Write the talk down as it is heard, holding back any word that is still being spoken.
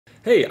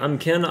Hey, I'm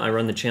Ken. I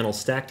run the channel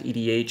Stacked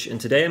EDH, and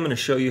today I'm going to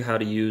show you how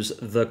to use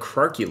the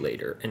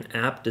Krarkulator, an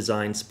app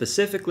designed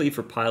specifically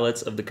for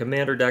pilots of the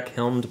Commander deck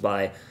helmed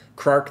by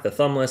Krark the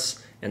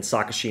Thumbless and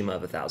Sakashima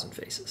of 1,000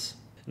 Faces.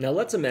 Now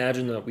let's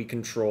imagine that we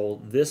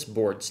control this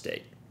board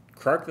state.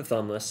 Krark the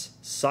Thumbless,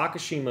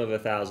 Sakashima of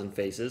 1,000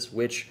 Faces,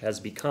 which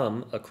has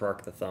become a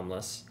Krark the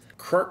Thumbless,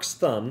 Krark's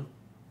Thumb,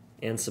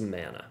 and some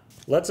mana.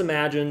 Let's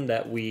imagine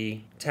that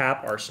we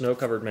tap our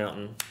snow-covered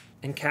mountain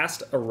and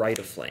cast a Rite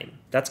of Flame.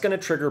 That's going to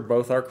trigger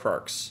both our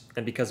Krarks,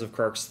 and because of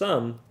Krark's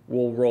Thumb,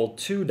 we'll roll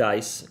 2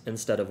 dice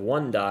instead of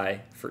 1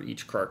 die for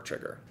each Krark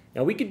trigger.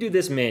 Now we could do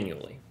this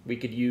manually. We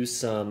could use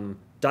some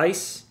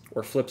dice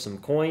or flip some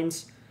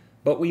coins,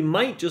 but we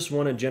might just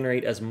want to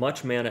generate as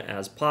much mana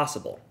as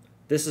possible.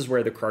 This is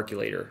where the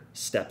Krarkulator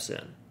steps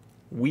in.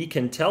 We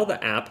can tell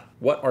the app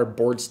what our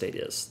board state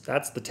is.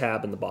 That's the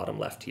tab in the bottom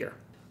left here.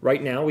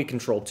 Right now we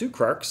control 2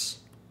 Krarks,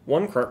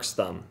 1 Krark's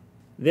Thumb.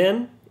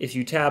 Then, if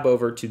you tab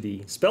over to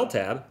the spell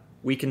tab,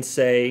 we can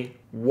say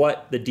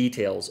what the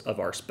details of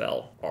our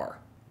spell are.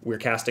 We're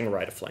casting a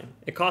Rite of Flame.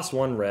 It costs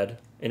 1 red,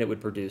 and it would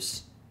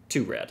produce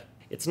 2 red.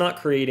 It's not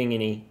creating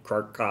any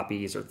Krark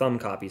copies or Thumb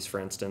copies, for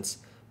instance,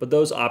 but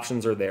those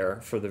options are there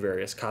for the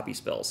various copy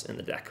spells in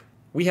the deck.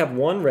 We have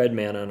 1 red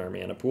mana in our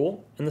mana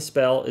pool, and the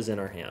spell is in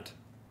our hand.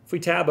 If we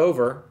tab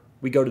over,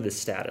 we go to the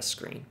status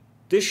screen.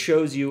 This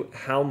shows you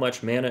how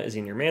much mana is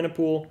in your mana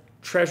pool,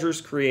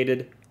 treasures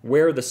created,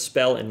 where the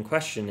spell in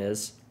question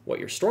is, what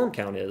your storm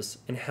count is,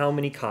 and how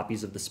many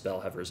copies of the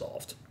spell have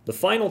resolved. The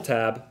final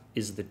tab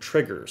is the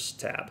Triggers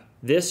tab.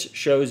 This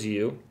shows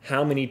you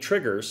how many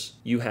triggers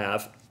you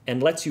have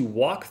and lets you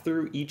walk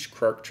through each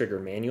Krark trigger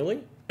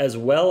manually, as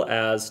well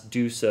as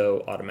do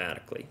so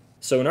automatically.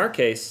 So in our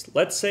case,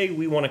 let's say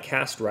we want to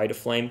cast Rite of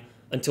Flame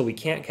until we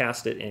can't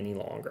cast it any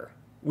longer.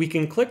 We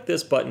can click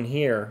this button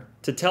here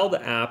to tell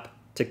the app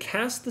to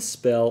cast the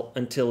spell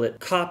until it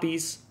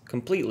copies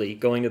completely,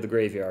 going to the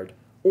graveyard,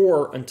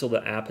 or until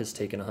the app has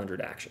taken 100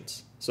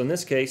 actions. So in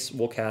this case,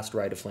 we'll cast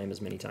Rite of Flame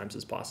as many times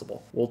as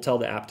possible. We'll tell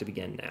the app to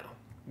begin now.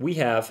 We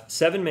have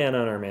 7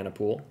 mana in our mana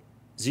pool,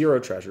 0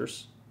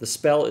 treasures. The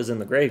spell is in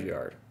the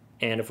graveyard.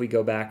 And if we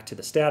go back to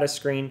the status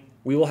screen,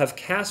 we will have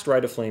cast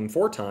Rite of Flame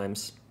 4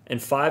 times,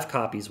 and 5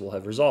 copies will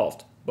have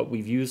resolved. But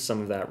we've used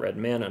some of that red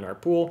mana in our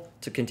pool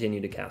to continue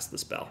to cast the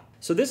spell.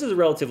 So this is a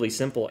relatively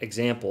simple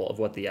example of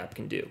what the app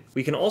can do.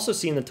 We can also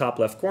see in the top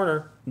left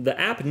corner, the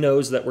app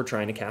knows that we're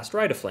trying to cast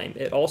Rite of Flame.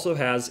 It also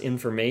has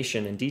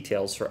information and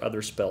details for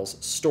other spells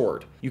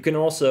stored. You can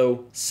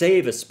also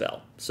save a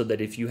spell, so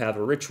that if you have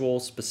a ritual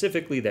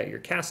specifically that you're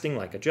casting,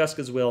 like a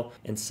Jeska's Will,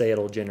 and say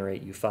it'll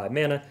generate you 5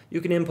 mana,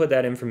 you can input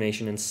that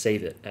information and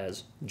save it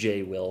as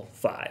JWill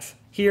 5.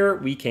 Here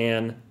we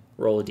can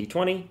roll a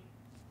d20,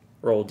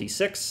 roll a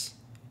d6,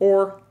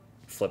 or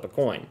flip a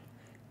coin.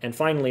 And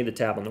finally, the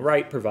tab on the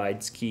right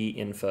provides key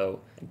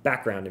info and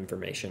background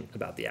information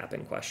about the app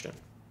in question.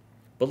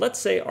 But let's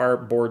say our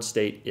board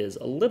state is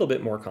a little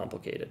bit more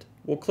complicated.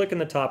 We'll click in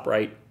the top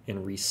right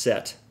and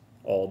reset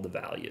all the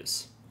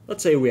values.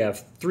 Let's say we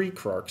have 3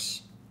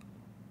 Krarks,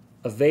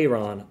 a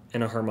Veyron,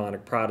 and a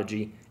Harmonic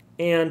Prodigy,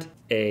 and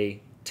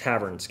a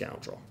Tavern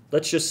Scoundrel.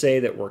 Let's just say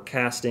that we're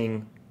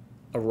casting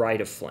a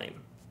Rite of Flame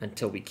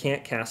until we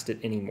can't cast it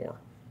anymore.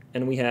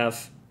 And we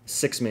have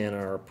 6 mana in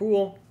our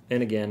pool,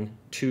 and again,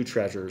 2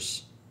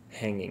 treasures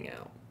hanging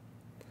out.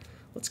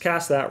 Let's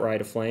cast that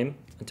Rite of Flame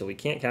until we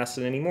can't cast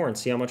it anymore and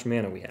see how much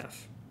mana we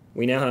have.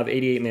 We now have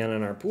 88 mana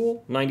in our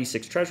pool,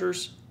 96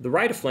 treasures. The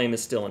Rite of Flame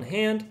is still in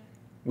hand.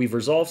 We've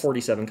resolved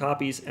 47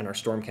 copies, and our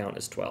storm count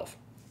is 12.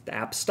 The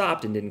app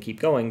stopped and didn't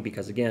keep going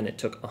because, again, it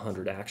took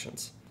 100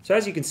 actions. So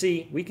as you can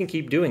see, we can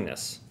keep doing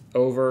this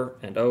over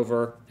and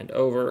over and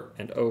over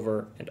and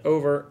over and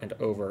over and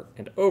over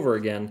and over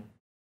again.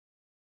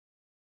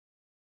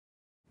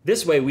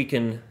 This way we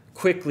can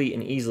quickly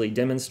and easily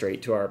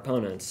demonstrate to our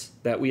opponents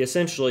that we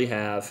essentially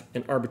have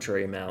an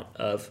arbitrary amount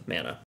of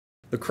mana.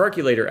 The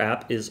Krarkulator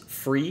app is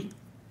free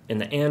in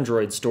the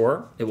Android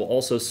store. It will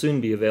also soon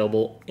be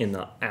available in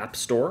the App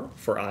Store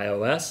for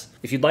iOS.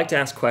 If you'd like to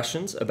ask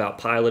questions about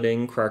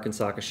piloting Krark and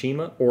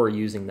Sakashima or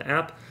using the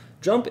app,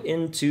 jump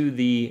into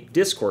the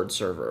Discord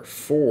server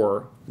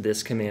for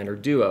this Commander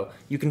duo.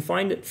 You can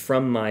find it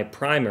from my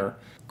primer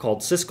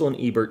called Siskel and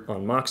Ebert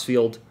on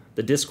Moxfield.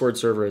 The Discord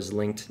server is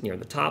linked near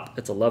the top.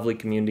 It's a lovely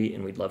community,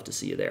 and we'd love to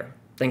see you there.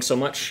 Thanks so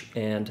much,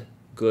 and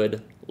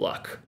good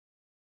luck.